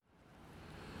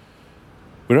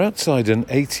We're outside an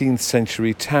 18th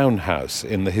century townhouse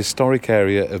in the historic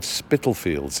area of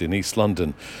Spitalfields in East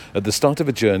London at the start of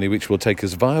a journey which will take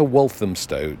us via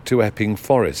Walthamstow to Epping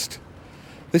Forest.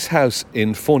 This house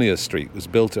in Fournier Street was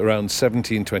built around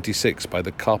 1726 by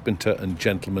the carpenter and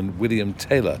gentleman William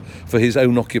Taylor for his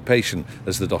own occupation,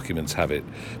 as the documents have it,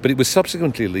 but it was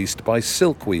subsequently leased by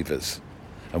silk weavers.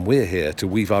 And we're here to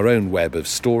weave our own web of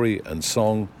story and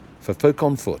song for folk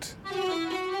on foot.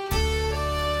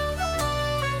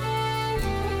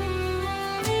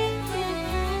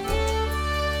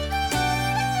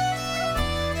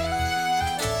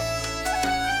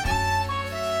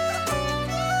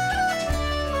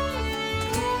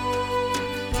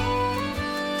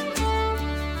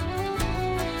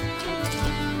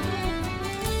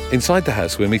 Inside the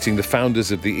house, we're meeting the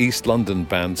founders of the East London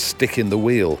band Stick in the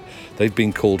Wheel. They've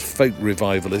been called folk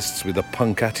revivalists with a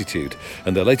punk attitude,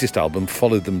 and their latest album,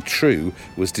 Follow Them True,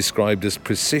 was described as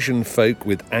precision folk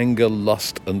with anger,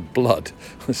 lust and blood.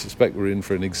 I suspect we're in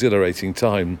for an exhilarating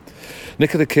time.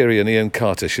 Nicola Keary and Ian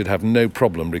Carter should have no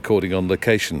problem recording on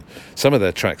location. Some of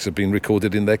their tracks have been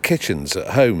recorded in their kitchens,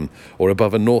 at home, or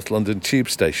above a North London tube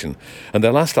station. And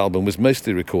their last album was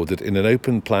mostly recorded in an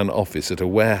open-plan office at a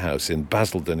warehouse in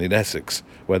Basildon in Essex,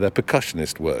 where their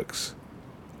percussionist works.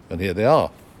 And here they are.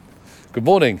 Good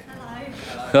morning.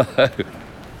 Hello. Hello.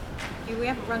 We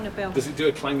haven't rung the bell. Does it do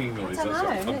a clanging noise? I don't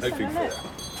That's know. what I'm Let's hoping have a for.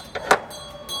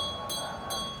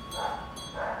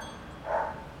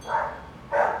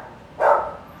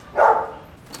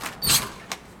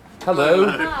 Hello.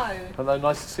 Hello. Hello,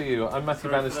 nice to see you. I'm Matthew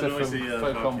Bannister from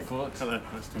Folk on Foot. Hello,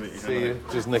 nice to meet you. See you.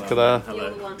 Just Nicola. You're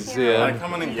the one. Zia.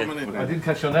 Come on in. I didn't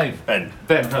catch your name. Ben.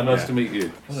 Ben, how nice to meet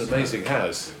you. What an amazing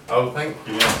house. Oh, thank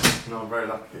you, yes. No, I'm very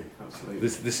lucky, absolutely.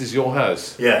 This is your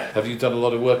house? Yeah. Have you done a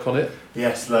lot of work on it?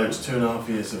 Yes, loads, 2.5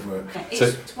 years of work.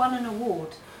 It's won an award.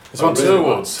 It's won really? 2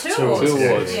 awards. Two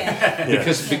awards. Yeah.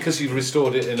 Because you've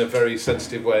restored it in a very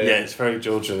sensitive way. Yeah, it's very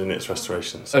Georgian in its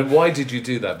restorations. And why did you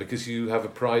do that? Because you have a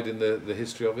pride in the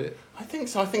history of it? I think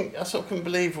so. I sort of couldn't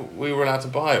believe we were allowed to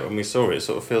buy it when we saw it. It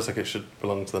sort of feels like it should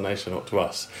belong to the nation, not to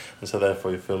us. And so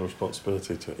therefore you feel a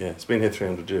responsibility to it. Yeah, it's been here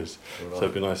 300 years. Right. So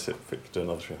it'd be nice if it could do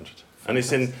another 300. And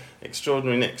it's in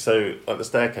extraordinary nick. So, like the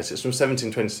staircase, it's from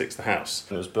 1726, the house.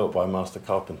 And it was built by a master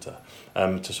carpenter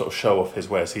to sort of show off his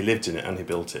wares. He lived in it and he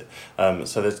built it.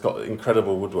 So there's got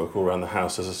incredible woodwork all around the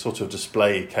house as a sort of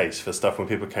display case for stuff when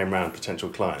people came round, potential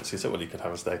clients. He said, well, you could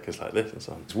have a staircase like this and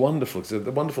so on. It's wonderful. So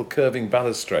the wonderful curving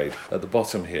balustrade at the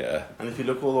bottom here. And if you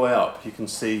look all the way up, you can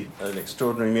see an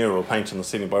extraordinary mural painted on the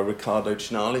ceiling by Riccardo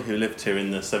Cinali, who lived here in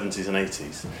the 70s and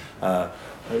 80s.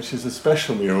 Which is a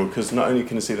special mural because not only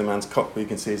can you see the man's cock, but you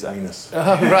can see his anus. Oh,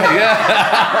 right,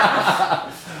 yeah.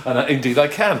 And indeed I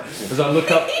can. As I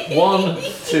look up 1,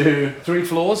 2, 3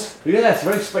 floors. Yes,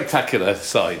 very spectacular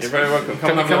site. You're very welcome.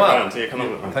 Can we have a come look up? round. Yeah, come have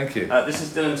a look round. Thank you. This is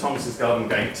Dylan Thomas's garden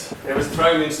gate. It was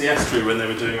thrown into the estuary when they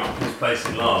were doing up his place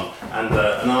in Larne, and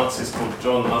an artist called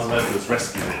John Azevedo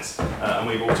rescued it, and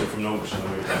we bought it from Norwich and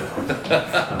moved it.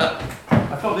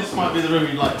 I thought this might be the room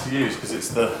you'd like to use because it's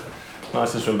the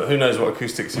nicest room, but who knows what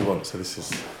acoustics you want, so this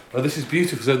is... Oh, this is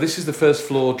beautiful. So this is the first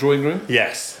floor drawing room?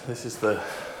 Yes, this is the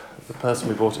person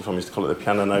we bought it from used to call it the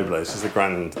piano nobile. This is the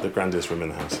grandest room in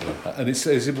the house. And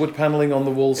is it wood panelling on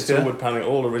the walls It's here? all wood panelling,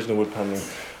 all original wood panelling,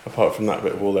 apart from that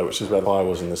bit of wall there, which is where the fire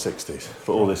was in the 60s.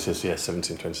 But all this is,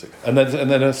 1726. And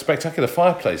then a spectacular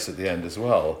fireplace at the end as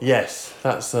well. Yes,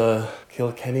 that's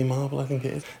Kilkenny marble, I think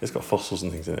it is. It's got fossils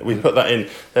and things in it. We put that in.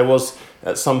 There was,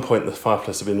 at some point, the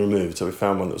fireplace had been removed, so we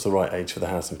found one that was the right age for the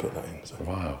house and put that in. So.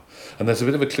 Wow. And there's a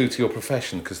bit of a clue to your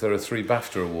profession because there are 3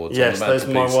 BAFTA awards Yes, on the those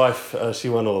mantelpiece. my wife. She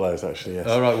won all those, actually, yes.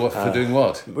 All right, what, for doing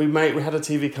what? We had a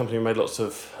TV company who made lots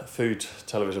of food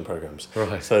television programmes.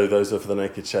 Right. So those are for The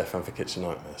Naked Chef and for Kitchen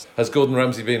Nightmares. Has Gordon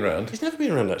Ramsay been round? He's never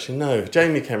been around, actually, no.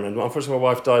 Jamie came around. Unfortunately, my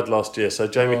wife died last year, so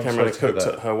Jamie I'm came sorry around and to hear cooked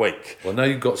that. at her wake. Well, now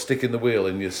you've got Stick in the Wheel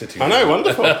in your sitting I room. know,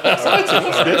 wonderful. Exciting,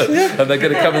 that's good. Yeah. And they're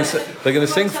going to come and they're going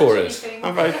to sing for us.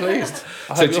 I'm very pleased.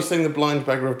 I So hope do you'll you- sing The Blind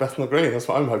Beggar of Bethnal Green. That's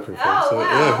what I'm hoping for. Oh, So,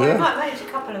 wow. We yeah. might manage a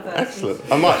couple of verses.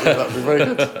 Excellent. I might. Yeah, that'd be very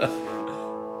good.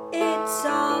 It's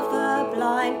of a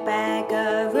blind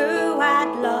beggar who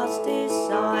had lost his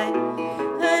sight,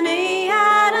 and he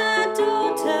had a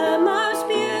daughter most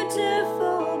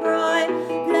beautiful, bright.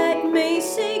 Let me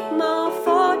seek my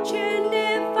fortune,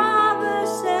 dear father,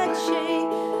 said she,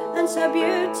 and so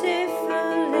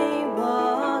beautifully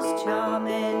was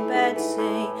charming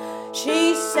Betsy.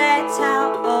 She set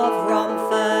out of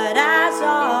Romford, as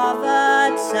I've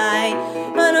heard say,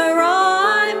 and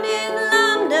arrived in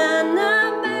London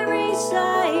the very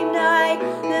same day.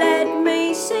 Let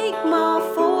me seek my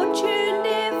fortune,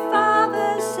 dear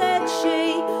father, said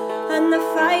she, and and the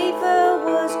favour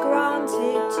was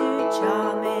granted to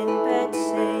charming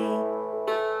Betsy.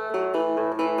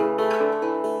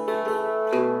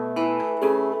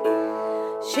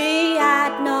 She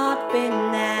had not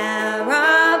been there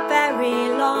a very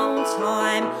long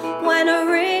time when a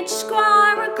rich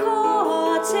squire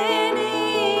courting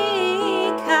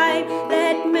he came.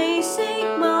 Let me seek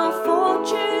my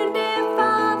fortune, dear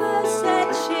father,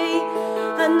 said she,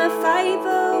 and the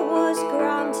favour was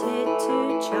granted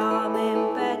to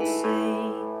charming Betsy.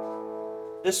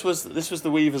 This was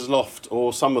the Weaver's Loft,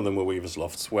 or some of them were Weaver's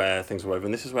Lofts, where things were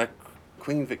woven. This is where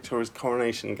Queen Victoria's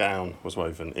coronation gown was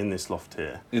woven, in this loft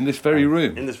here. In this very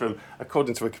room? In this room,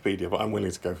 according to Wikipedia, but I'm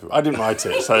willing to go for it. I didn't write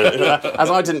it, so as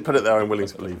I didn't put it there, I'm willing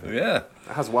to believe it. Yeah.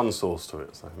 It has one source to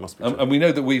it, so it must be true. And we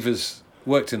know that weavers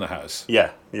worked in the house.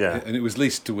 Yeah. And it was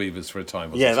leased to weavers for a time,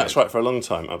 wasn't it? Yeah, that's right, for a long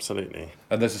time, absolutely.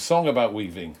 And there's a song about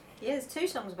weaving Yeah, there's 2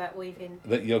 songs about weaving.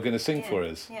 that you're going to sing for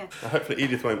us. Yeah. Hopefully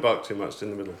Edith won't bark too much in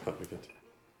the middle. That'd be good.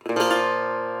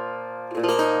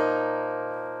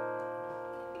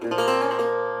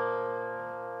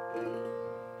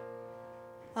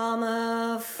 I'm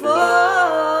a full-loom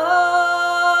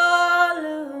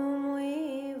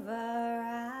weaver,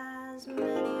 as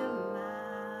many a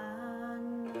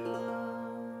man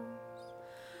knows.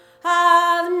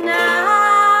 I've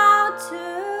now to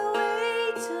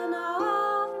eat and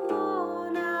I've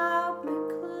worn out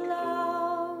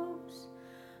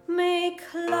me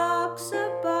clocks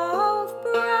are both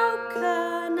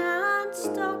broken and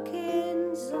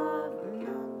stockings I've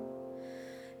none.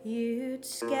 You'd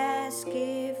scarce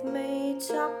give me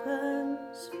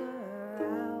twopence for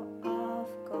out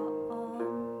I've got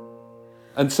on.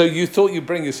 And so you thought you'd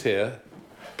bring us here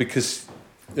because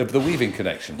of the weaving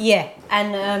connection? Yeah,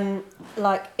 and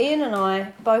like Ian and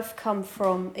I both come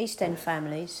from East End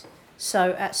families,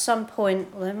 so at some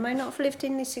point, well, they may not have lived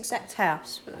in this exact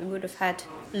house, but we would have had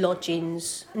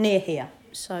lodgings near here.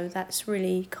 So that's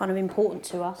really kind of important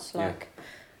to us, like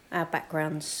our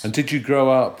backgrounds. And did you grow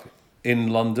up in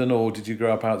London or did you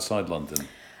grow up outside London?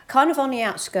 Kind of on the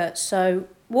outskirts. So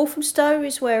Walthamstow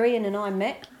is where Ian and I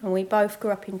met, and we both grew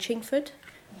up in Chingford.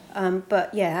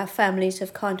 But yeah, our families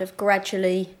have kind of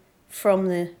gradually, from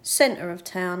the centre of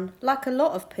town, like a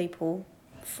lot of people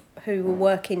who were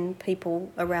working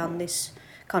people around this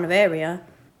kind of area,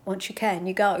 once you can,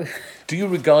 you go. Do you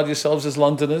regard yourselves as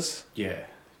Londoners? Yeah.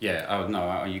 Oh,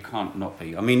 no, you can't not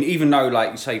be. I mean, even though,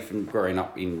 like, say, from growing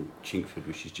up in Chingford,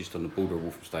 which is just on the border of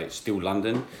Walthamstow, it's still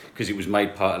London, because it was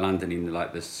made part of London in,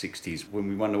 like, the 60s when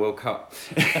we won the World Cup.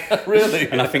 Really?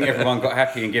 And I think everyone got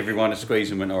happy and gave everyone a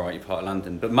squeeze and went, all right, you're part of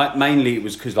London. But mainly it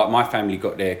was because, like, my family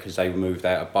got there because they moved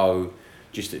out of Bow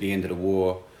just at the end of the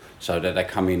war, so that they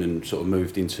come in and sort of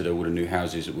moved into all the new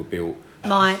houses that were built.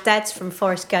 My dad's from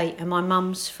Forest Gate and my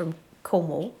mum's from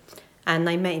Cornwall, and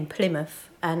they met in Plymouth,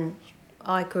 and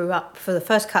I grew up for the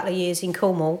first couple of years in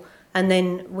Cornwall, and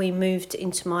then we moved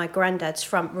into my granddad's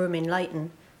front room in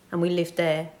Leighton, and we lived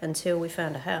there until we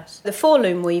found a house. The Four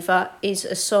Loom Weaver is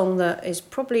a song that has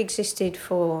probably existed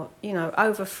for,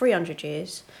 over 300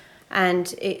 years,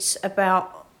 and it's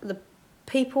about the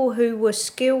people who were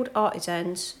skilled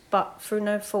artisans, but through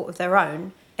no fault of their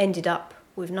own, ended up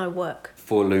with no work.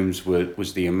 4 looms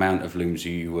was the amount of looms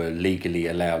you were legally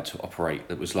allowed to operate.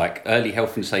 It was like early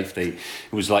health and safety.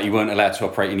 It was like you weren't allowed to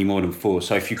operate any more than 4.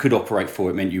 So if you could operate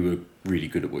 4, it meant you were really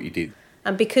good at what you did.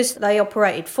 And because they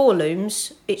operated 4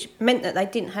 looms, it meant that they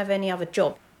didn't have any other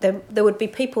job. There would be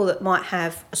people that might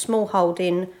have a small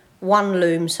holding, 1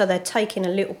 loom, so they're taking a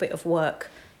little bit of work.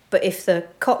 But if the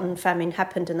cotton famine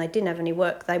happened and they didn't have any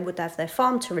work, they would have their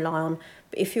farm to rely on.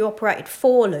 But if you operated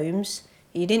 4 looms,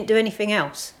 you didn't do anything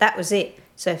else. That was it.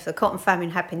 So if the cotton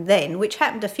famine happened then, which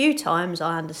happened a few times,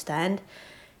 I understand,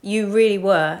 you really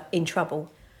were in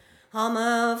trouble. I'm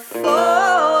a full-loom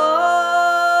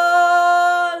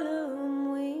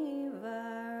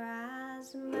weaver,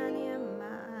 as many a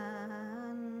man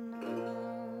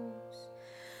knows.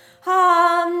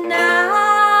 I'm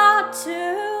now to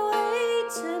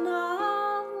eat and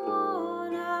I've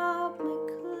worn out my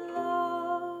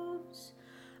clothes.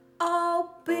 Oh,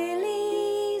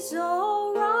 Billy's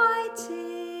all right,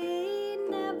 he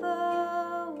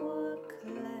never would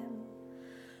clem,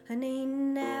 and he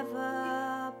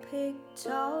never picked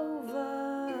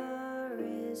over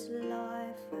his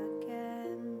life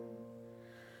again.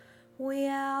 We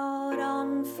held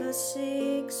on for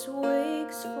 6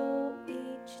 weeks, for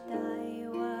each day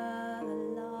were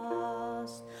the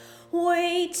last.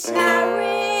 We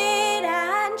tarried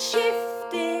and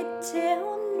shifted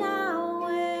till now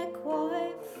we're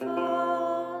quite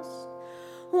fast.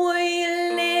 We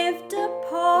lived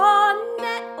upon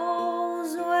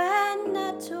nettles when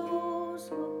nettles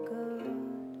were good.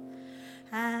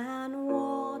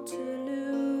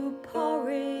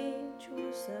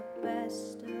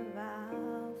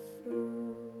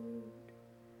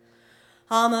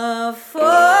 I'm a full-loom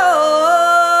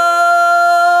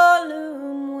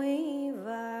weaver,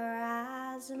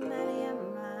 as many a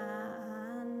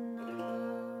man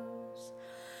knows.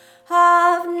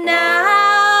 I've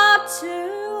now to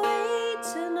eat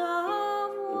and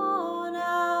I've worn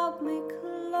out me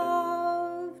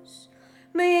clothes.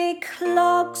 Me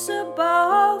clogs are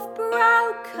both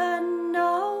broken,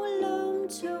 no loom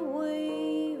to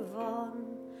weave on,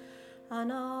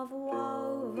 and I've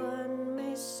woven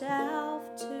myself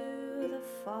to the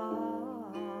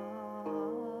far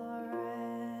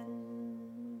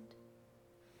end.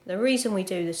 The reason we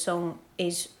do the song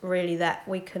is really that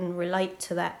we can relate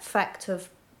to that fact of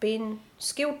being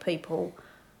skilled people,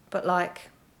 but like,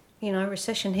 you know,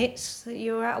 recession hits,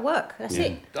 you're out of work. That's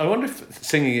it. I wonder if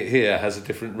singing it here has a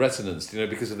different resonance, you know,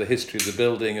 because of the history of the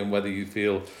building and whether you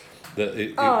feel that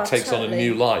it takes on a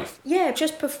new life. Yeah,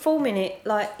 just performing it,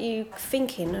 like you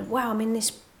thinking, wow, I'm in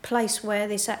this place where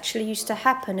this actually used to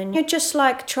happen, and you're just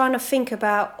like trying to think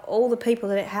about all the people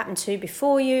that it happened to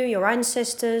before you, your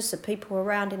ancestors, the people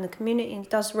around in the community.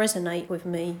 It does resonate with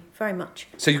me very much.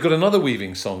 So you've got another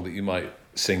weaving song that you might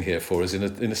sing here for us in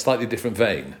a slightly different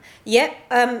vein. Yeah,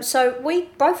 so we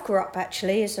both grew up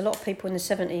actually, as a lot of people in the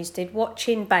 70s did,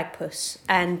 watching Bagpuss,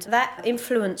 and that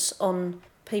influence on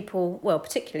people, well,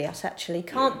 particularly us actually,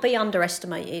 can't be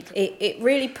underestimated. It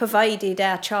really pervaded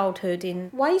our childhood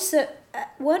in ways that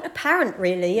weren't apparent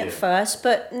really at first,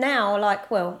 but now,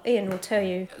 like, well, Ian will tell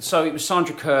you. So it was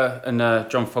Sandra Kerr and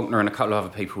John Faulkner and a couple of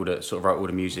other people that sort of wrote all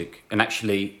the music, and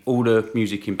actually all the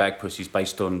music in Bagpuss is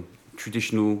based on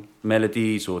traditional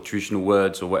melodies or traditional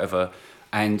words or whatever.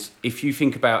 And if you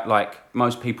think about, like,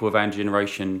 most people of our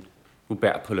generation will be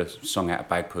able to pull a song out of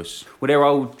Bagpuss. Well, they're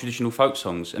old traditional folk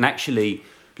songs, and actually,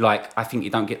 like, I think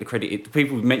you don't get the credit.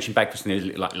 People mention Bagpuss and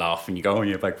they like laugh and you go, oh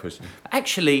yeah, Bagpuss.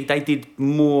 Actually, they did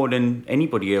more than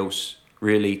anybody else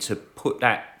really to put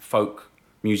that folk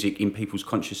music in people's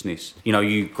consciousness. You know,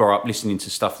 you grow up listening to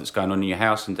stuff that's going on in your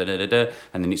house and and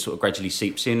then it sort of gradually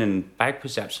seeps in, and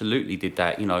Bagpuss absolutely did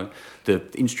that. You know, the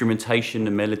instrumentation,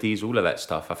 the melodies, all of that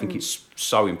stuff. I think it's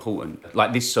so important.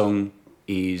 Like, this song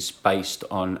is based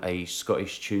on a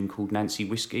Scottish tune called Nancy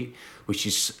Whiskey, which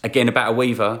is, again, about a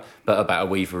weaver, but about a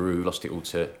weaver who lost it all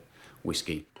to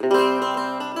whiskey. I'm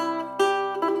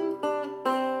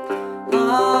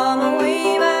a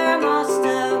weaver, a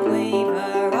master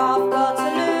weaver. I've got a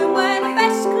loom where the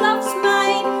best cloth's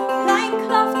made, plain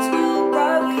cloth to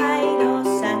brocade or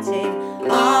satin.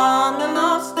 I'm the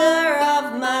master of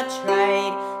my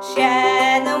trade.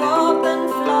 Share the warp and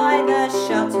fly the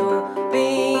shuttle.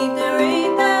 Beat the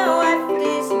reed, the weft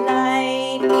is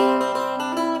laid.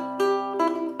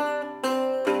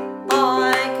 I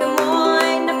can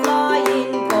wind a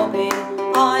flying bobbin.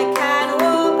 I can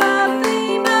warp a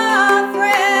beam of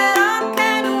thread. I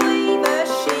can weave a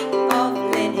sheet of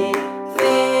linen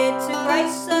fit to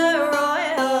grace a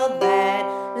royal bed.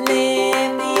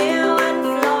 Lift the eel and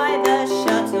fly the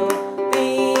shuttle.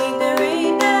 Beat the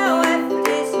reed, the weft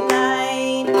is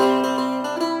laid.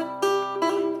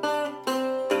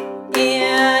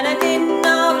 In a din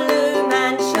of loom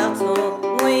and shuttle,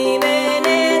 weaving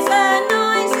is a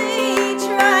noisy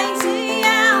trade. See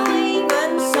how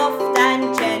even soft and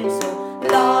gentle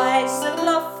lies the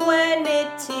cloth when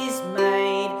it is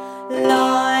made.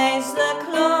 Lies the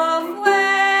cloth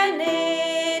when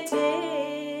it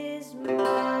is made.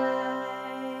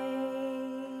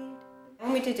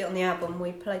 When we did it on the album,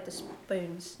 we played the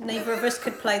spoons. Neither of us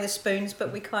could play the spoons,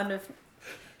 but we kind of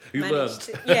You managed learned.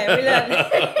 to, yeah, we learned.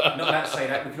 Not allowed to say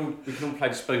that, we can all play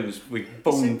the spoons. We're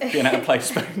born being able to play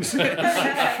spoons.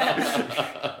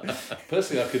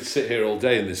 Personally, I could sit here all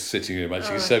day in this sitting room,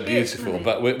 actually. It's so beautiful.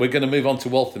 But we're going to move on to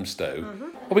Walthamstow.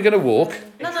 Are we going to walk?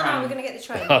 No, we're going to get the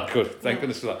train. Oh, good. Thank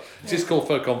goodness for that. It's just called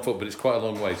Folk on Foot, but it's quite a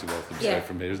long way to Walthamstow Yeah.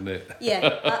 from here, isn't it?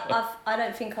 Yeah, I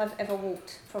don't think I've ever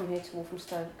walked from here to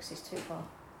Walthamstow because it's too far.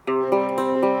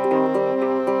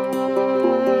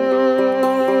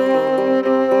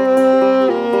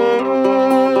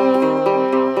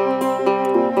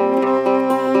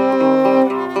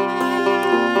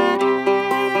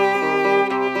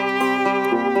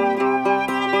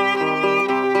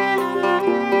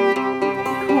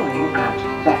 Calling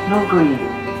at Bethnal Green,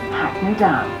 Hackney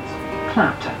Downs,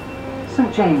 Clapton,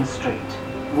 St James Street,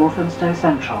 Walthamstow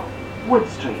Central, Wood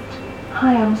Street,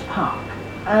 Hyams Park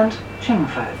and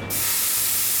Chingford.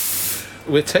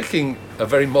 We're taking a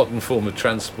very modern form of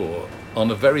transport on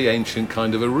a very ancient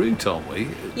kind of a route, aren't we?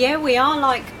 Yeah, we are.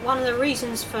 Like, one of the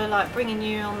reasons for like bringing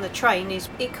you on the train is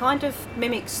it kind of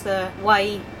mimics the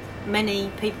way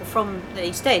many people from the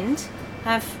East End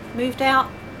have moved out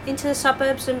into the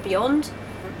suburbs and beyond.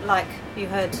 like you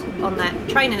heard on that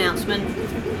train announcement,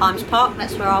 Hyams Park,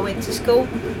 that's where I went to school.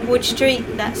 Wood Street,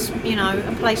 that's, you know,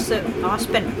 a place that I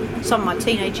spent some of my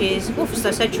teenage years.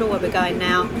 Walthamstow Central, where we're going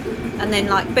now. And then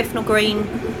like Bethnal Green,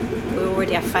 we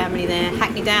already have family there.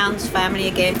 Hackney Downs, family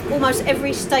again. Almost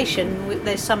every station,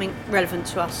 there's something relevant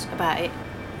to us about it.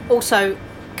 Also,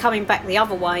 coming back the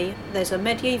other way, there's a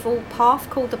medieval path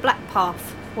called the Black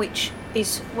Path, which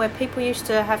is where people used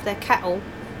to have their cattle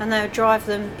and they would drive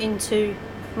them into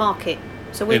market.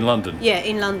 So in London? Yeah,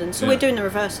 in London. So we're doing the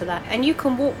reverse of that. And you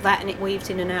can walk that and it weaves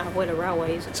in and out of where the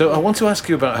railway is. So I want to ask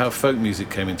you about how folk music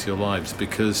came into your lives,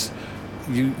 because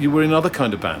you were in other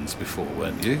kind of bands before,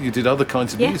 weren't you? You did other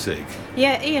kinds of music.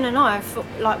 Yeah, Ian and I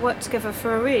have worked together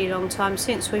for a really long time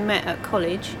since we met at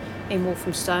college in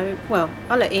Walthamstow. Well,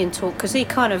 I'll let Ian talk because he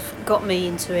kind of got me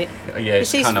into it. Yeah,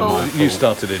 it's kind of my fault. You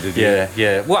started it, did you?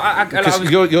 Yeah. Well, because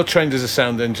you're trained as a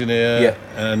sound engineer,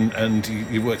 and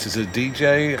you worked as a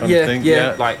DJ kind of thing.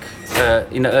 Yeah. Like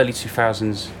in the early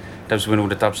 2000s, that was when all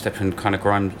the dubstep and kind of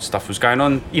grime stuff was going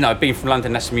on. You know, being from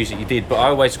London, that's the music you did. But I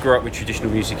always grew up with traditional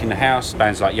music in the house.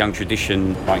 Bands like Young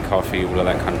Tradition, Mike Carthy, all of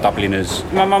that kind of Dubliners.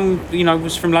 My mum, you know,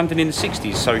 was from London in the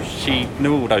 60s, so she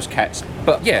knew all those cats.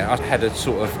 But yeah, I had a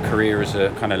sort of career as a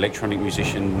kind of electronic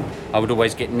musician. I would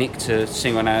always get Nick to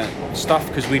sing on our stuff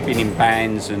because we'd been in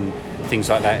bands and things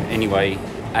like that anyway.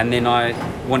 And then I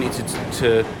wanted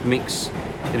to mix.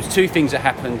 There was two things that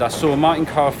happened. I saw Martin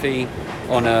Carthy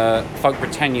on a Folk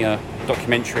Britannia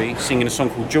documentary singing a song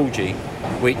called Georgie,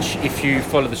 which, if you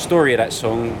follow the story of that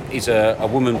song, is a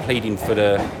woman pleading for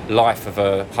the life of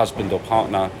her husband or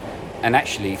partner. And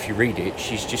actually, if you read it,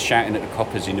 she's just shouting at the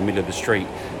coppers in the middle of the street.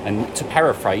 And to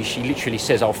paraphrase, she literally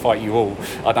says, "I'll fight you all.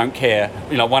 I don't care.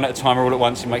 You know, one at a time or all at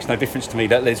once, it makes no difference to me."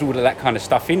 There's all of that kind of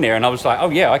stuff in there. And I was like, oh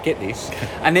yeah, I get this.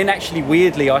 And then actually,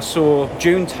 weirdly, I saw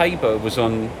June Tabor was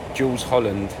on Jules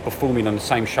Holland performing on the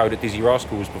same show that Dizzy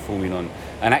Rascal was performing on.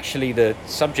 And actually, the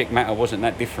subject matter wasn't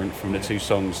that different from the two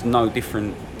songs. No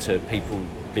different to people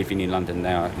living in London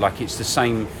now. Like, it's the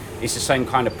same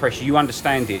kind of pressure. You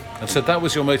understand it. And so that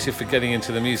was your motive for getting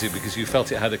into the music, because you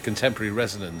felt it had a contemporary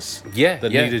resonance that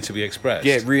needed to be expressed.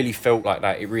 Yeah, it really felt like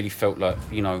that. It really felt like,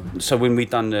 you know. So when we'd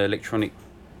done the electronic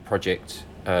project,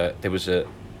 there was a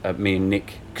me and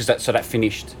Nick, because that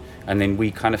finished. And then we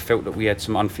kind of felt that we had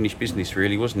some unfinished business,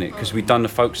 really, wasn't it? Because we'd done the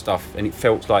folk stuff and it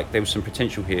felt like there was some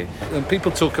potential here. And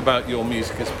people talk about your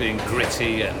music as being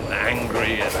gritty and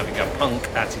angry and having a punk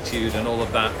attitude and all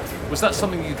of that. Was that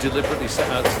something you deliberately set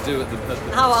out to do at the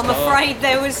I'm afraid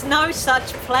there was no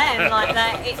such plan like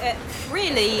that.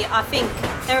 Really, I think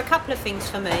there are a couple of things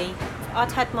for me.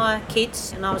 I'd had my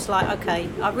kids and I was like, okay,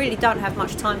 I really don't have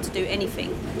much time to do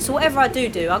anything. So whatever I do,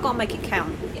 I've got to make it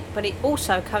count. But it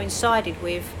also coincided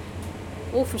with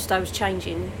Walthamstow was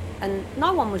changing and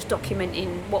no one was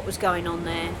documenting what was going on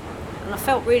there. And I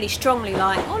felt really strongly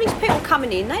like, all these people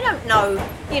coming in, they don't know,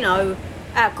 you know,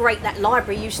 how great that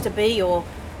library used to be, or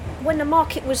when the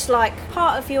market was like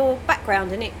part of your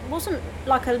background, and it wasn't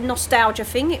like a nostalgia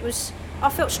thing. It was, I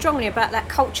felt strongly about that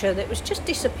culture that was just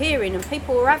disappearing and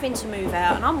people were having to move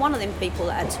out, and I'm one of them people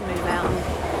that had to move out.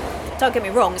 And don't get me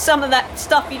wrong, some of that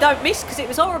stuff you don't miss because it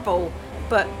was horrible,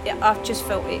 but I just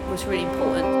felt it was really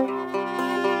important.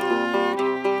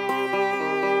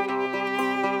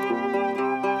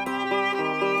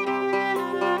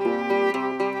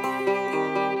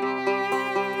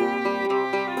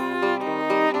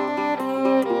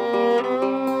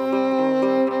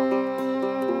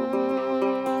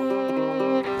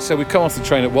 So we come off the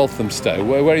train at Walthamstow.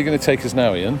 Where are you going to take us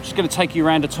now, Ian? Just going to take you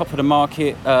around the top of the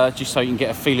market, just so you can get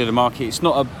a feel of the market. It's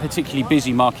not a particularly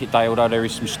busy market day, although there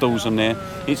is some stalls on there.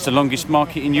 It's the longest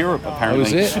market in Europe, apparently.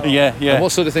 Oh, is it? Yeah. And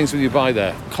what sort of things will you buy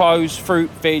there? Clothes, fruit,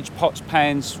 veg, pots,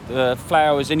 pans,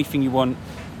 flowers, anything you want.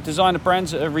 Designer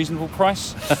brands at a reasonable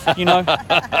price, you know.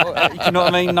 You know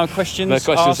what I mean? No questions. No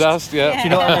questions asked. Yeah. Do you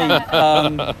know what I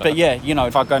mean? But yeah, you know,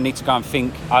 if I need to go and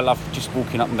think, I love just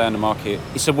walking up and down the market.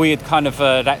 It's a weird kind of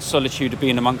that solitude of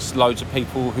being amongst loads of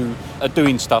people who are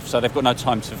doing stuff, so they've got no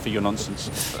time for your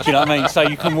nonsense. Do you know what I mean? So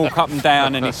you can walk up and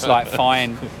down, and it's like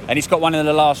fine. And it's got one of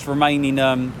the last remaining.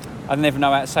 I never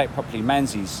know how to say it properly.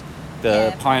 Manzies,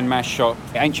 the pie and mash shop.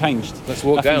 It ain't changed. Let's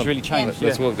walk down. Nothing's really changed.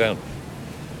 Let's walk down.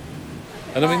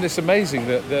 And I mean, it's amazing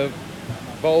that there are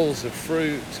bowls of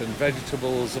fruit and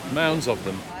vegetables, mounds of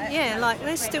them. Yeah, like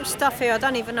there's still stuff here I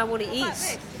don't even know what it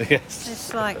is. Yes.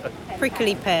 It's like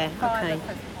prickly pear. Okay.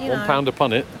 £1 a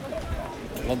punnet.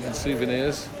 London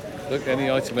souvenirs. Look, any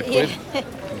item a quid.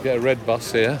 You get a red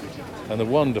bus here. And the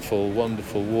wonderful,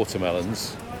 wonderful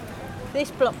watermelons. This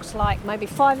block's like maybe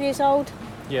 5 years old.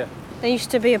 Yeah. There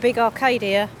used to be a big arcade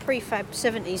here, prefab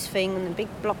 70s thing, and a big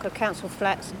block of council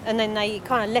flats, and then they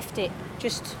kind of left it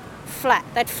just flat.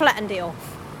 They'd flattened it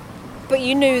off. But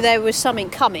you knew there was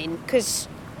something coming because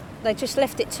they just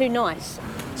left it too nice.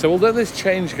 So although there's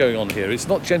change going on here, it's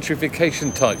not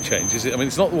gentrification type change, is it? I mean,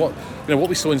 it's not what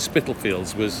we saw in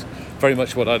Spitalfields was very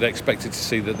much what I'd expected to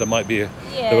see, that there might be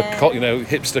there were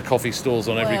hipster coffee stalls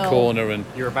on every corner, and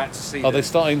You're about to see. are they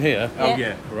starting here? Oh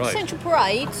yeah. Right. Central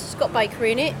Parade's got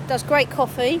bakery in it, does great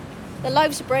coffee. The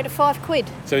loaves of bread are £5.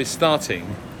 So it's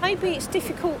starting. Maybe it's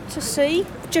difficult to see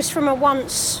just from a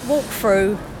once walk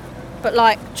through, but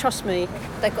like, trust me,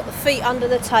 they've got the feet under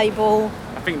the table.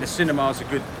 I think the cinema's a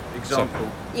good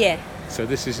example. Yeah. So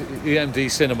this is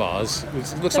EMD Cinemas. It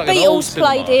looks The like an old Beatles cinema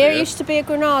played here. It here. used to be a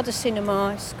Granada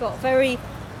cinema. It's got a very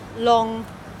long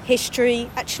history.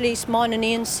 Actually, it's mine and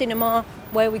Ian's cinema,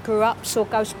 where we grew up, saw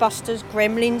Ghostbusters,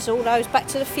 Gremlins, all those, Back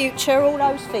to the Future, all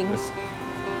those things.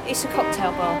 It's a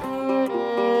cocktail bar.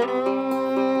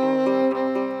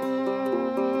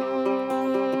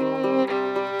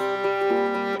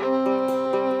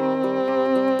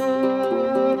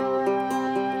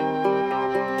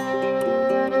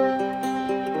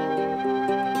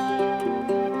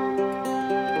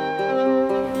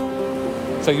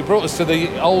 So you brought us to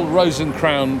the old Rose and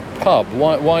Crown pub.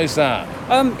 Why is that?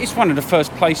 It's one of the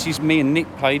first places me and Nick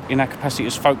played in our capacity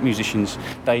as folk musicians.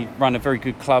 They run a very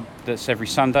good club that's every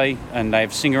Sunday, and they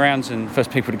have sing-arounds, and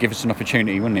first people to give us an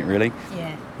opportunity, wasn't it, really?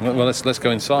 Yeah. Well, let's go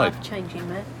inside. Life changing,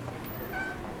 man.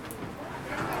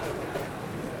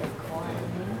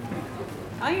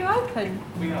 Are you open?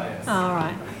 We are, yes. All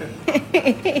right.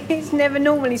 It's never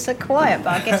normally so quiet,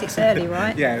 but I guess it's early,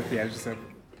 right? Yeah, just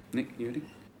Nick, you ready?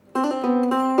 Up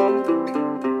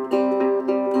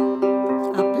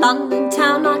London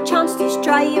town I chanced to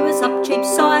stray, it was up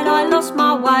Cheapside I lost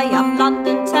my way. Up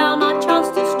London town I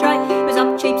chanced to stray, it was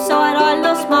up Cheapside I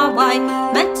lost my way.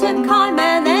 Met a kind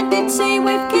man there did see,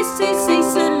 with kisses he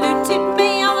saluted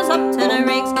me. I was up to the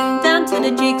rigs, down to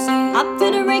the jigs, up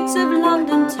to the rigs of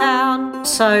London town.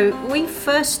 So we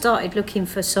first started looking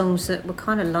for songs that were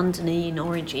kind of London-y in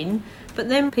origin, but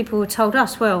then people were told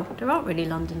us, well, there aren't really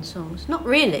London songs. Not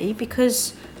really,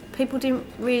 because people didn't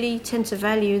really tend to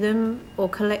value them or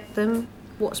collect them.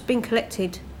 What's been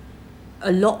collected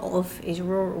a lot of is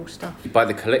rural stuff. By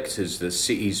the collectors, the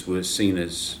cities were seen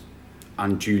as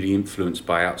unduly influenced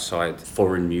by outside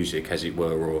foreign music, as it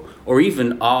were, or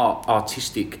even our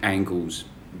artistic angles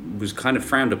was kind of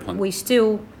frowned upon. We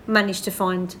still managed to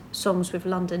find songs with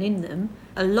London in them.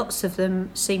 Lots of them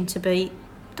seem to be,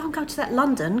 don't go to that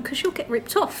London because you'll get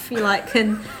ripped off, you like,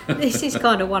 and this is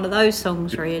kind of one of those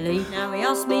songs, really. Now he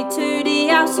asked me to the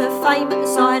house of fame at the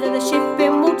side of the ship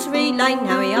in Watery Lane.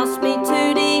 Now he asked me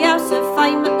to the house of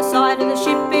fame at the side of the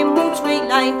ship in Watery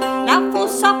Lane. Now for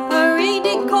supper he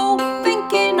did call,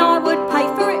 thinking I would pay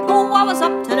for it all. I was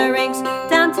up to the rigs,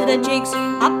 down to the jigs,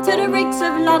 up to the rigs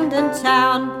of London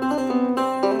town.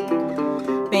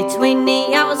 Between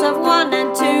the hours of 1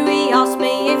 and 2 he asked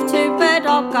me if to bed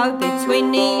I'll go.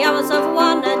 Between the hours of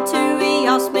 1 and 2 he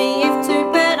asked me if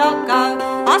to bed I'll go.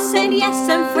 I said yes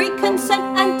and free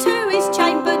consent, and to his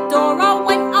chamber door I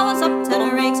went. I was up to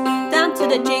the rigs, down to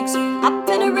the jigs, up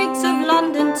to the rigs of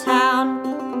London town.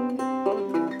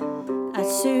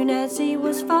 As soon as he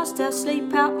was fast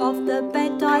asleep out of the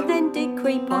bed I then did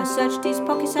creep. I searched his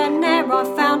pockets and there I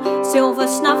found silver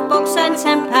snuff box and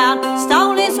 £10.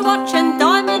 Stole his watch and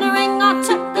diamond ring, I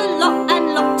took the lot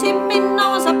and locked him in.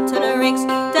 I was up to the rigs,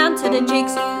 down to the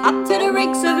jigs, up to the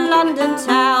rigs of London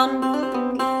town.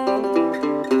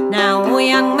 Now all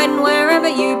young men wherever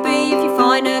you be, if you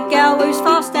find a girl who's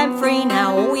fast and free.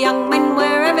 Now all young men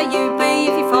wherever you be,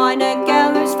 if you find a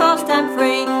girl who's fast and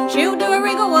free, she'll do a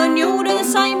wriggle and you'll do the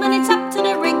same. And it's up to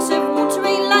the rigs of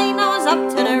Watery Lane. I was up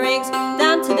to the rigs,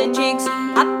 down to the jigs,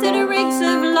 up to the rigs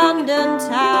of London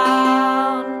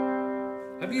town.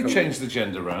 Have you changed the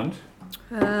gender round?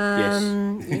 Yes.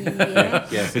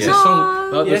 It's a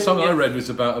song. The song I read was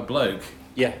about a bloke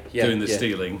doing the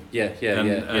stealing.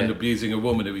 And abusing a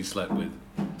woman who he slept with.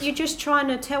 You're just trying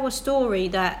to tell a story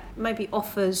that maybe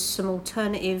offers some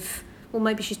alternative, or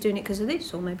maybe she's doing it because of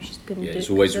this, or maybe she's going to do it There's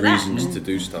because always of that. reasons to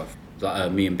do stuff.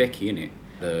 Like me and Becky, innit?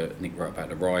 Nick wrote about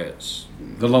the riots.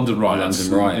 The London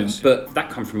riots. But that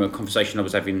come from a conversation I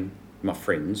was having with my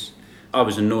friends, I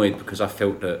was annoyed because I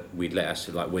felt that we'd let us,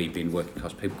 like we being working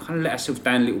class people, kind of let ourselves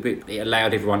down a little bit. It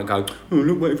allowed everyone to go, oh,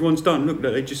 look what everyone's done, look,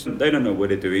 they don't know what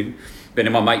they're doing. But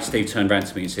then my mate Steve turned around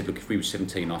to me and said, look, if we were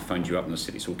 17, I phoned you up and I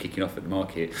said it's all kicking off at the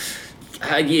market.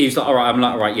 Yeah, he's like, all right. I'm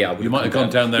like, all right, yeah. You might have gone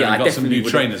down there and got some new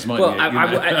trainers, mightn't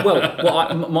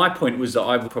you? My point was that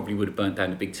I probably would have burnt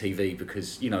down the big TV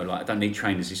because, you know, like I don't need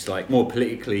trainers. It's like more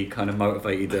politically kind of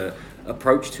motivated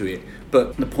approach to it.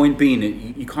 But the point being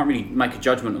that you can't really make a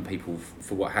judgment on people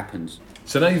for what happens.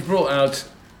 So now you've brought out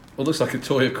what looks like a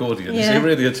toy accordion. Yeah. Is it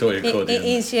really a toy accordion? It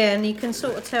is, yeah, and you can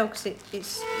sort of tell because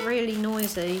it's really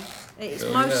noisy. It's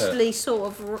mostly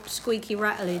sort of squeaky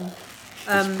rattling.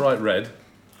 It's bright red.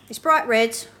 It's bright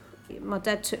red. My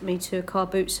dad took me to a car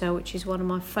boot sale, which is one of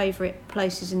my favourite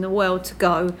places in the world to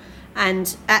go.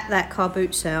 And at that car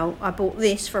boot sale, I bought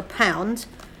this for £1,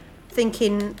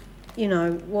 thinking, you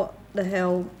know, what the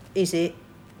hell is it?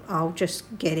 I'll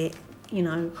just get it, you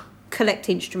know. Collect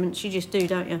instruments, you just do,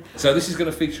 don't you? So this is going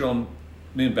to feature on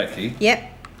Me and Becky.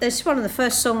 Yep. This is one of the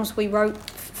first songs we wrote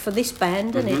for this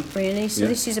band, isn't it, really? So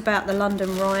this is about the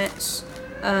London riots,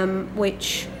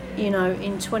 which, you know,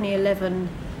 in 2011...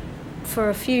 for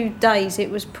a few days it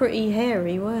was pretty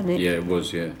hairy, weren't it? Yeah, it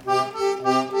was, yeah.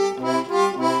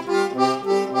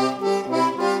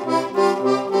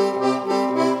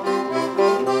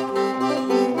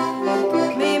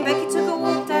 Me and Becky took a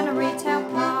walk down a retail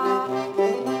park.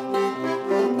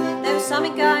 There was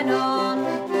something going on.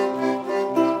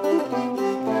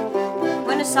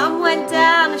 When the sun went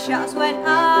down, the shutters went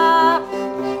up.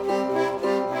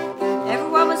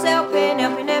 Everyone was helping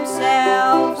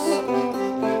themselves.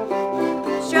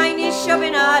 Strangest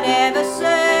shopping I'd ever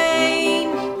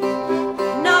seen.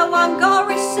 No one got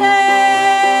receipt.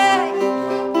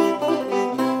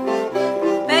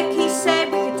 Becky said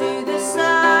we could do the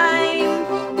same.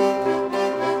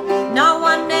 No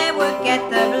one there would get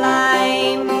the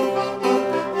blame.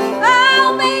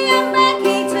 Oh, me and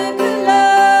Becky took a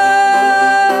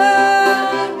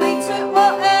load. We took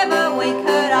whatever we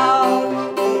could hold.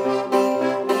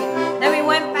 Then we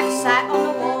went back, sat on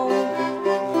the wall.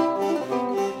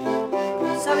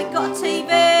 So we got a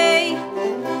TV,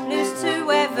 but it was too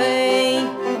heavy.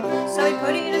 So we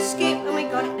put it in a skip and we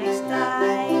got it next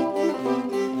day.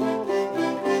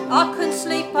 I couldn't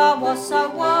sleep, I was so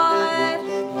wired.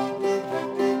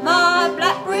 My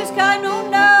blackberries going all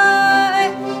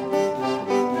night.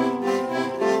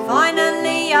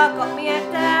 Finally I got me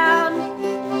head down.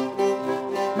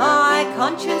 My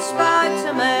conscience spoke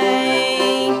to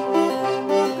me.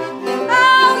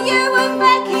 Oh, you and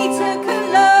Becky took a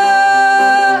load.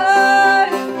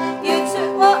 You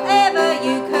took whatever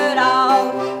you could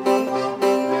hold.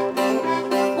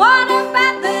 What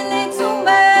about the little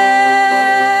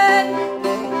man?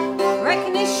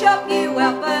 Reckon his shop you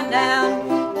well burned down.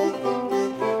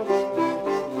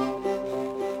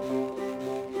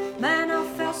 Man, I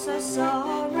felt so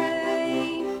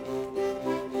sorry.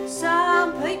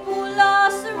 Some people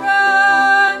lost their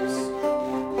arms.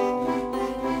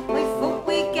 We thought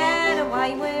we'd get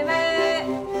away with it,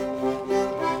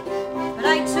 but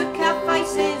they took our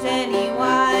faces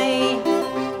anyway.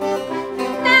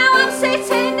 Now I'm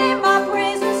sitting in my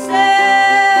prison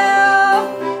cell,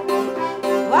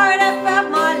 worried about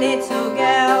my little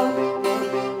girl.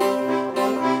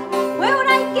 Will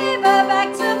they give her back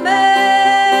to me?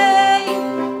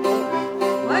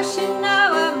 Will she know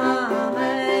her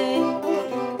mommy?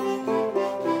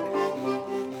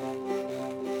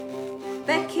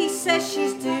 Becky says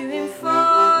she's doing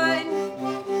fine.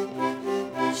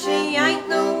 She ain't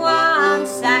the one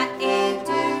sat here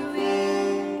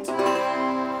doing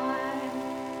time.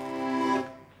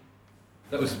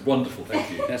 That was wonderful, thank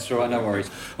you. That's all right, no worries.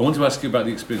 I want to ask you about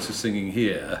the experience of singing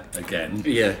here again.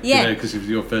 Yeah. Yeah. You know, because it was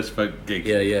your first folk gig.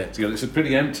 Yeah. together. It's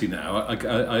pretty empty now.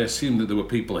 I assume that there were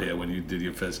people here when you did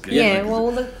your first gig. Yeah,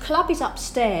 well, the club is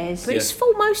upstairs, but it's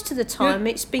full most of the time.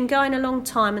 It's been going a long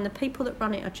time, and the people that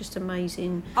run it are just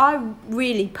amazing. I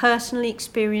really personally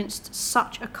experienced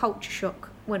such a culture shock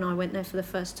when I went there for the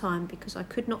first time, because I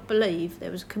could not believe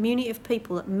there was a community of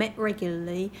people that met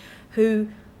regularly who,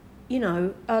 you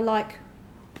know, are like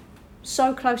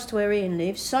so close to where Ian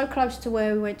lives, so close to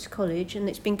where we went to college, and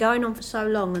it's been going on for so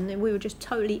long, and then we were just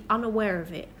totally unaware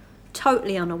of it.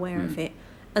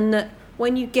 And that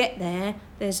when you get there,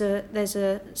 there's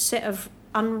a set of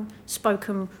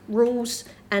unspoken rules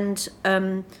and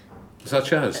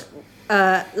Such as?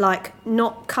 like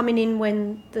not coming in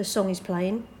when the song is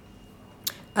playing,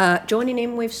 joining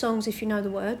in with songs if you know the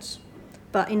words,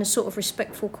 but in a sort of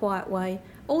respectful, quiet way.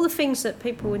 All the things that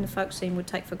people in the folk scene would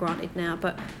take for granted now,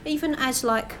 but even as,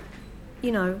 like,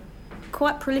 you know,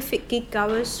 quite prolific gig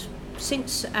goers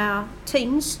since our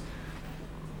teens,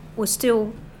 was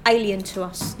still alien to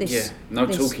us. No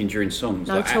talking during songs.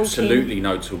 No talking. Absolutely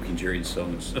no talking during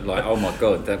songs. Like, oh my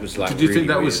God, that was like. Did you really think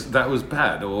that weird. was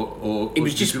bad, or It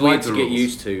was did just you weird like to the get rules?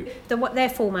 used to. Their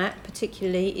format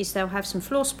particularly is they'll have some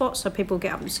floor spots, so people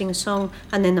get up and sing a song,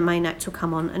 and then the main act will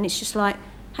come on, and it's just like,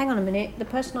 hang on a minute, the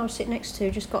person I was sitting next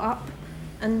to just got up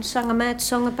and sang a mad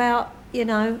song about, I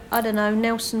don't know,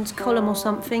 Nelson's column or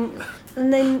something,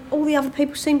 and then all the other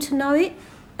people seem to know it,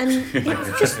 and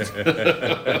it's just,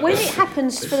 when it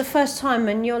happens for the first time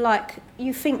and you're like,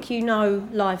 you think you know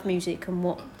live music and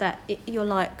you're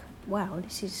like, wow,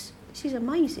 this is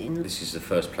amazing. This is the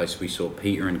first place we saw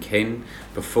Peter and Ken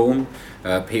perform,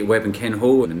 Peter Webb and Ken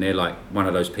Hall, and they're like one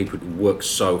of those people who work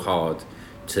so hard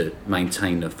to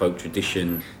maintain the folk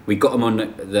tradition. We got them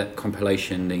on that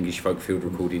compilation, the English Folk Field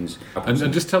Recordings. And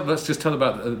let's just tell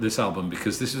about this album,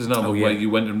 because this is an album where you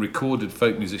went and recorded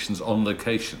folk musicians on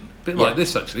location. A bit like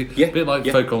this, actually. A bit like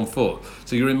Folk on Foot.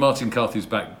 So you're in Martin Carthy's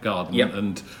back garden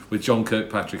and with John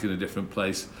Kirkpatrick in a different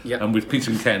place and with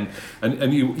Peter and Ken.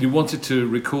 And you wanted to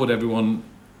record everyone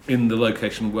in the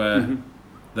location where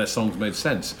their songs made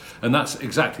sense. And that's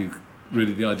exactly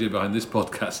really the idea behind this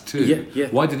podcast too.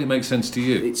 Why did it make sense to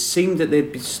you? It seemed that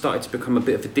there'd started to become a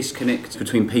bit of a disconnect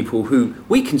between people who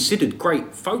we considered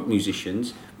great folk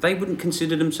musicians. They wouldn't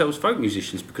consider themselves folk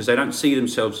musicians because they don't see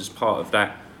themselves as part of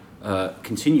that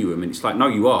continuum. And it's like, no,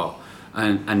 you are.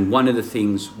 And one of the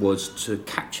things was to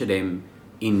capture them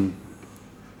in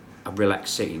a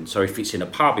relaxed setting. So if it's in a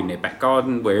pub, in their back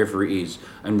garden, wherever it is,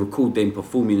 and record them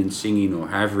performing and singing or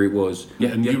however it was.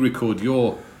 You record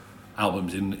your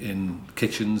albums in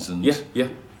kitchens and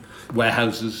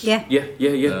warehouses.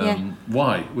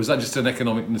 Why? Was that just an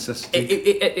economic necessity?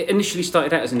 It initially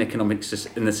started out as an economic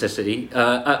necessity.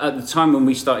 At the time when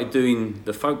we started doing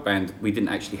the folk band, we didn't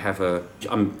actually have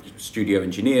I'm a studio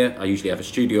engineer. I usually have a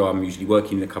studio. I'm usually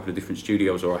working in a couple of different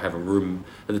studios, or I have a room.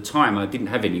 At the time, I didn't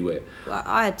have anywhere.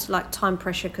 I had like time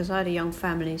pressure because I had a young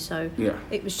family, so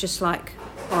it was just like,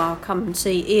 I'll come and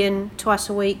see Ian twice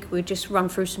a week. We'd just run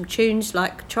through some tunes,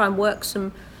 like try and work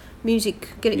some music,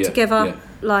 get it together.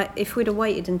 Like, if we'd have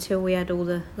waited until we had all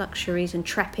the luxuries and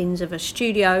trappings of a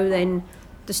studio, then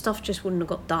the stuff just wouldn't have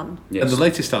got done. And the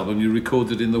latest album you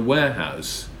recorded in the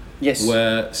warehouse,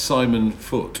 where Simon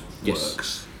Foote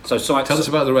works. So tell us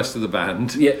about the rest of the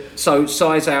band. So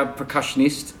Si's our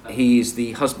percussionist. He is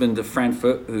the husband of Fran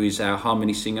Foote, who is our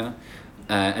harmony singer.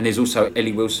 And there's also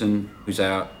Ellie Wilson, who's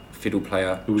our fiddle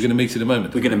player. Who we're going to meet in a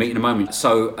moment. We're going to meet in a moment.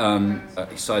 So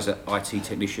Si's an IT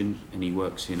technician, and he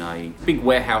works in a big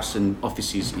warehouse and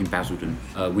offices in Basildon.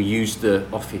 We use the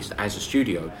office as a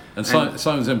studio. And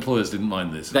Simon's employers didn't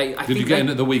mind this? Did you get in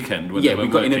at the weekend? When we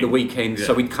got in at the weekend.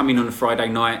 So we'd come in on a Friday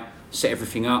night, set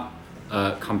everything up,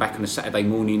 come back on a Saturday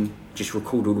morning, just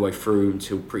record all the way through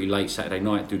until pretty late Saturday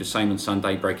night, do the same on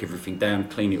Sunday, break everything down,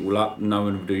 clean it all up, no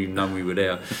one would even know we were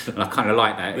there. And I kind of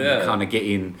like that. You kind of get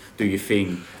in, do your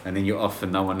thing, and then you're off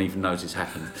and no one even knows it's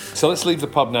happened. So let's leave the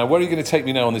pub now. Where are you going to take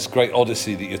me now on this great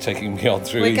odyssey that you're taking me on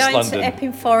through East London? We're going to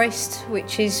Epping Forest,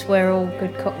 which is where all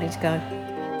good cockneys go.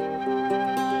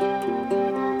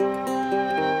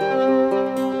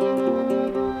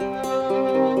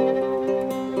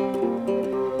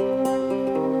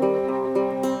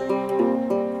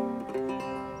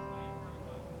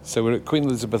 So we're at Queen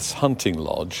Elizabeth's Hunting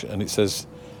Lodge, and it says,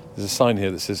 there's a sign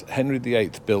here that says, Henry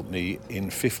VIII built me in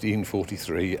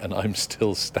 1543 and I'm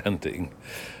still standing.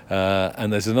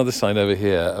 And there's another sign over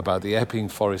here about the Epping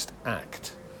Forest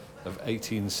Act of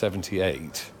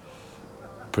 1878,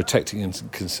 protecting and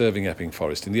conserving Epping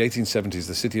Forest. In the 1870s,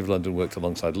 the City of London worked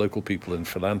alongside local people and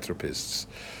philanthropists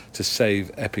to save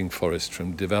Epping Forest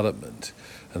from development.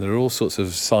 And there are all sorts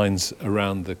of signs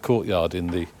around the courtyard in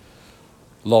the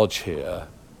lodge here,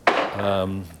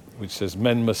 which says,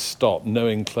 men must stop, no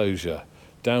enclosure,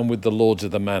 down with the lords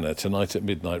of the manor, tonight at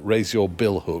midnight, raise your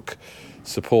bill hook,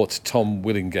 support Tom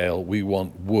Willingale, we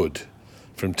want wood.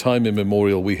 From time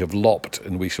immemorial we have lopped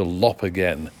and we shall lop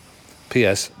again.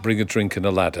 P.S. Bring a drink and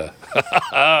a ladder.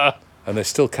 And there's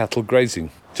still cattle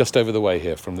grazing just over the way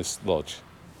here from this lodge.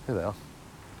 Here they are.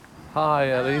 Hi,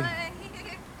 Ellie. Hi.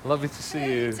 Lovely to see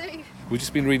you. We've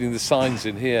just been reading the signs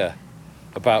in here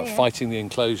about fighting the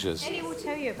enclosures. Ellie will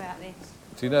tell you about this.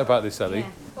 Do you know about this, Ellie? Yeah.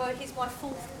 Well, he's my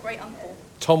fourth great uncle.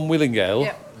 Tom Willingale?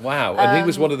 Yep. Wow. And he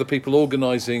was one of the people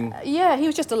organising... Yeah, he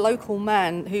was just a local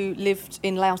man who lived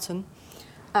in Loughton.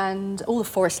 And all the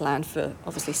forest land for,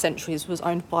 obviously, centuries was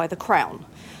owned by the Crown.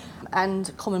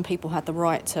 And common people had the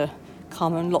right to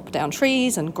come and lop down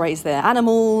trees and graze their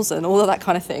animals and all of that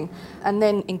kind of thing. And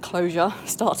then enclosure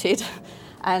started,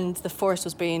 and the forest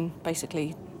was being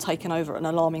basically taken over at an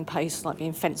alarming pace, like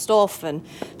being fenced off and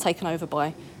taken over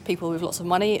by people with lots of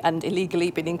money and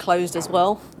illegally been enclosed as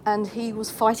well. And he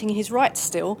was fighting his rights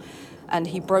still, and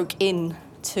he broke in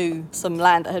to some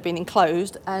land that had been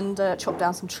enclosed and chopped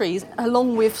down some trees,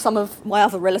 along with some of my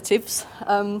other relatives.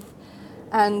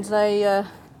 And they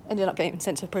ended up getting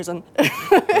sent to prison.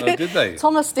 Oh, did they?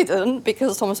 Thomas didn't,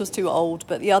 because Thomas was too old,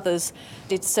 but the others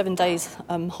did 7 days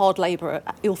hard labour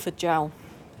at Ilford Jail.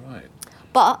 Right.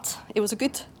 But it was a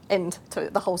good end to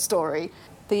the whole story.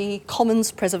 The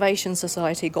Commons Preservation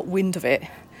Society got wind of it,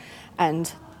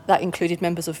 and that included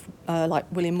members of like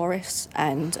William Morris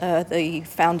and the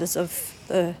founders of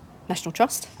the National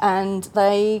Trust, and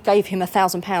they gave him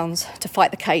 £1,000 to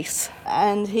fight the case,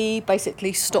 and he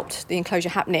basically stopped the enclosure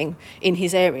happening in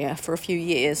his area for a few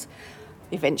years.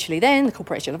 Eventually then the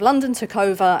Corporation of London took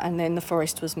over, and then the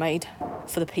forest was made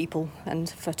for the people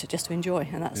and just to enjoy,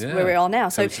 and that's where we are now.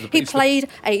 So he played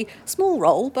a small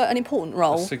role, but an important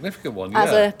role. A significant one,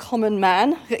 as a common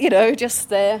man, just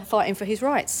there fighting for his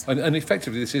rights. And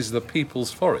effectively this is the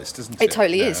people's forest, isn't it? It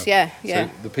totally is, yeah. So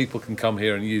the people can come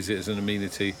here and use it as an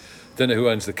amenity. Don't know who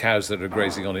owns the cows that are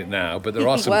grazing on it now, but there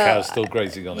are some cows still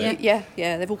grazing on it. Yeah,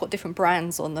 they've all got different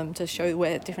brands on them to show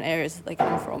where different areas they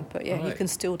come from. But you can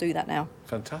still do that now.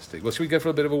 Fantastic. Well, should we go for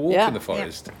a bit of a walk in the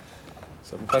forest? Yeah.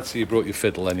 So I'm glad to see you brought your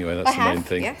fiddle anyway, that's the main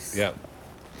thing. Yes. Yeah.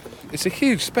 It's a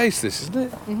huge space, this, isn't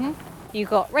it? Mm-hmm. You've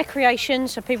got recreation,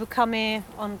 so people come here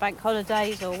on bank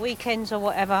holidays or weekends or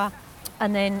whatever.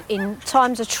 And then in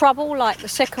times of trouble, like the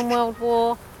Second World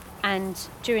War and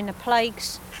during the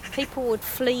plagues, people would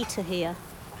flee to here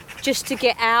just to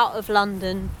get out of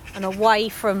London and away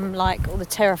from like all the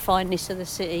terrifyingness of the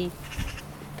city.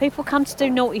 People come to do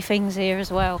naughty things here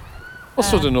as well. What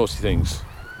sort of naughty things?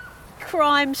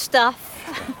 Crime stuff.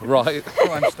 Right.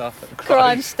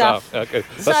 Crime stuff. Okay,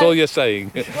 that's all you're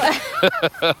saying.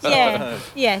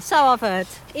 Yeah, so I've heard.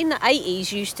 In the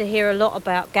 80s, you used to hear a lot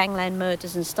about gangland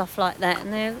murders and stuff like that.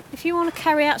 And if you want to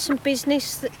carry out some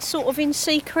business that's sort of in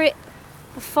secret,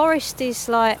 the forest is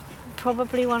like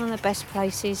probably one of the best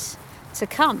places to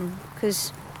come,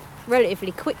 because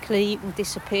relatively quickly you can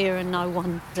disappear and no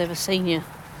one's ever seen you.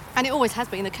 And it always has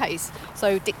been the case.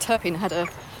 So Dick Turpin had a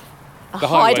the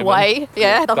hideaway.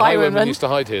 The highwayman used to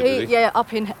hide here, did he? Yeah,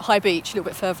 up in High Beach, a little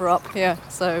bit further up. Yeah,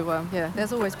 so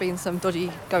there's always been some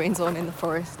dodgy goings on in the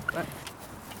forest. But.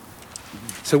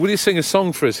 So will you sing a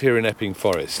song for us here in Epping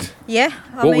Forest? Yeah.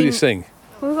 What will you sing?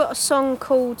 We've got a song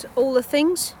called All the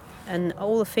Things, and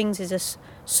All the Things is a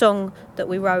song that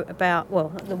we wrote about, well,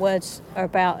 the words are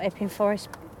about Epping Forest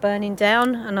burning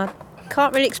down, and I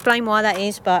can't really explain why that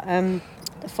is, but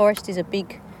the forest is a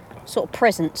big sort of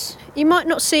presence. You might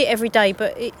not see it every day,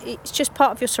 but it's just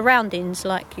part of your surroundings.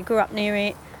 Like, you grew up near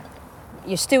it,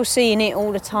 you're still seeing it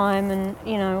all the time, and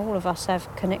all of us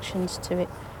have connections to it.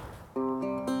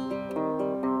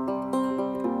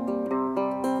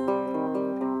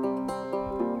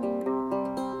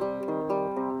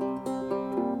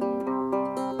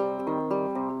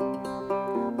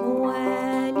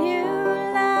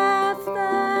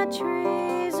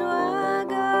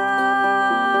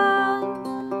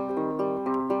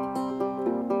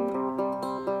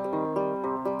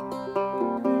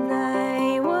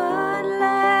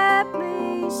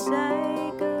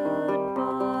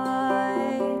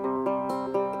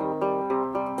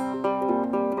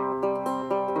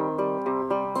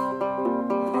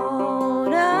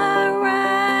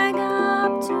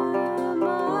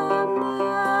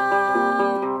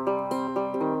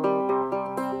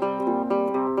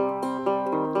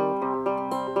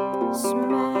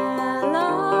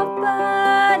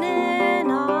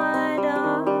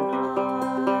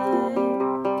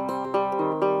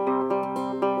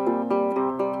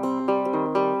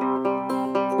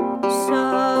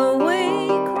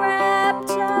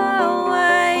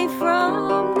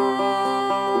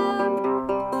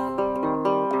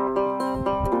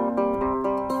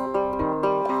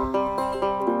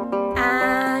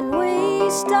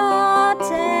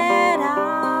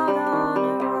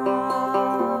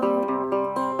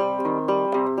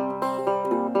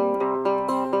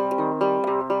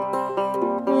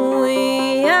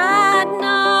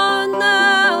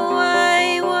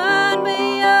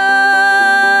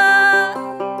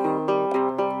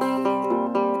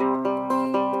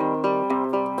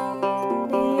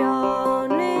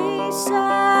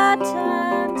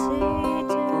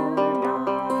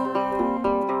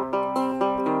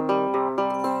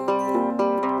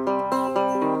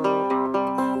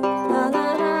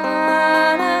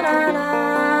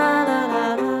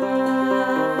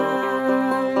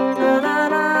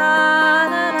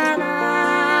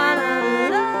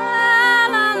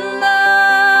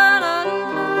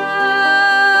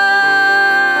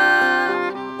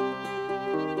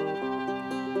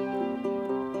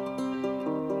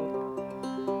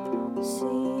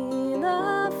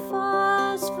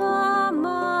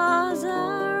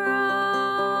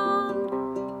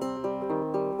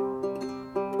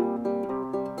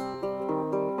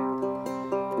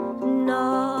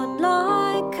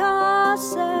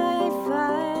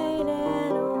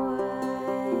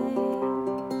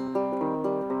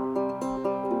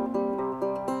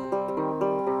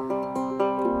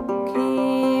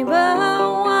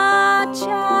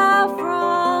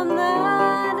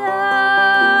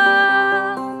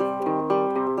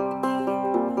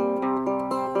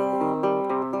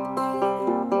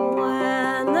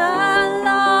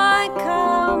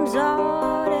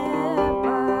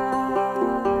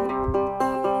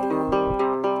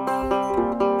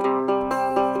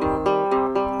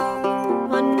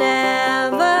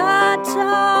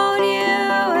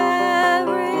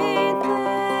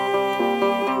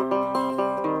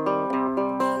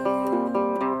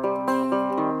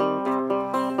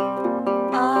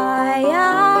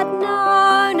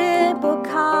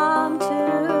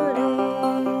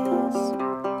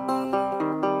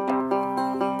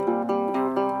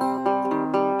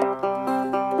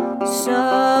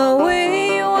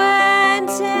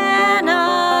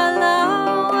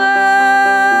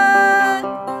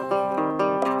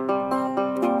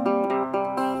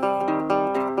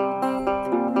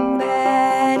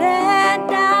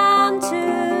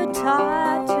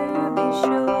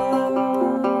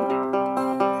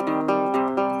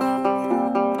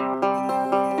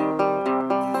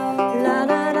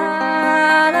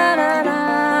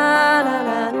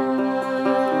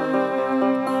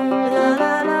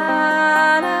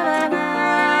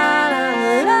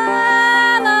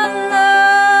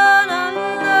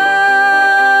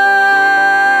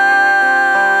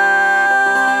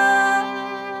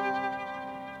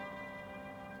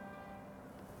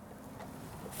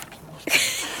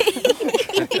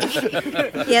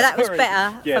 Yeah, that was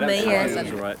better for me. That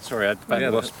was all right. Sorry, I had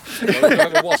bad wasp.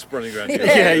 Like a wasp running around.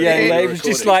 It was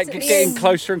just like getting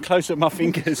closer and closer with my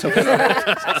fingers. Well,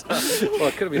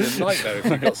 it could have been a nightmare if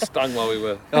we got stung while we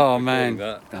were. Oh man,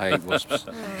 that. I hate wasps.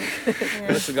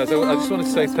 Listen, guys, I just want to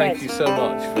say thank you so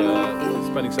much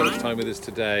for spending so much time with us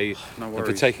today, and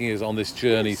for taking us on this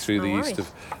journey through the east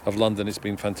of London. It's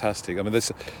been fantastic. I mean, I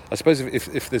suppose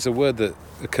if there's a word that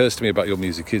occurs to me about your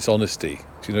music, it's honesty.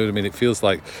 Do you know what I mean? It feels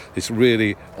like it's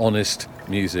really honest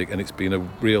music, and it's been a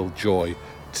real joy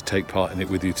to take part in it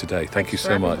with you today. Thank you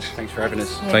so much. Thanks for having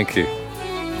us. Yeah. Thank you.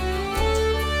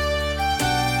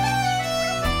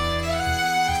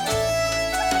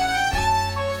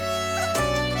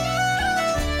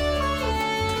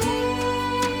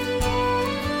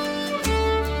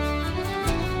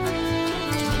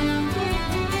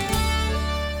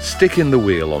 Stick in the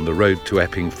wheel on the road to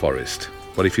Epping Forest.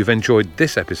 Well, if you've enjoyed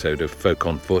this episode of Folk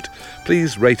on Foot,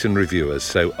 please rate and review us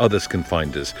so others can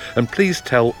find us. And please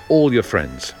tell all your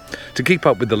friends. To keep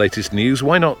up with the latest news,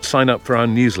 why not sign up for our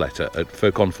newsletter at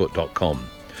folkonfoot.com.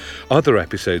 Other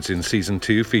episodes in Season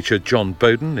 2 feature John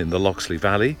Bowden in the Loxley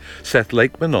Valley, Seth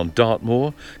Lakeman on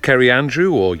Dartmoor, Kerry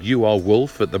Andrew or You Are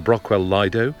Wolf at the Brockwell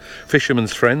Lido,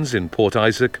 Fisherman's Friends in Port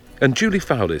Isaac, and Julie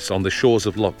Fowlis on the shores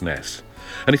of Loch Ness.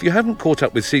 And if you haven't caught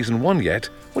up with Season 1 yet,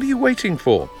 what are you waiting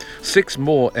for? 6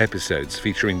 more episodes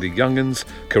featuring the Young'uns,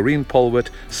 Karine Polwart,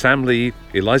 Sam Lee,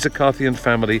 Eliza Carthy and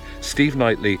family, Steve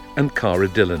Knightley and Cara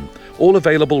Dillon. All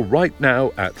available right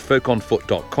now at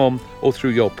folkonfoot.com or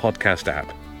through your podcast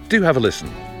app. Do have a listen.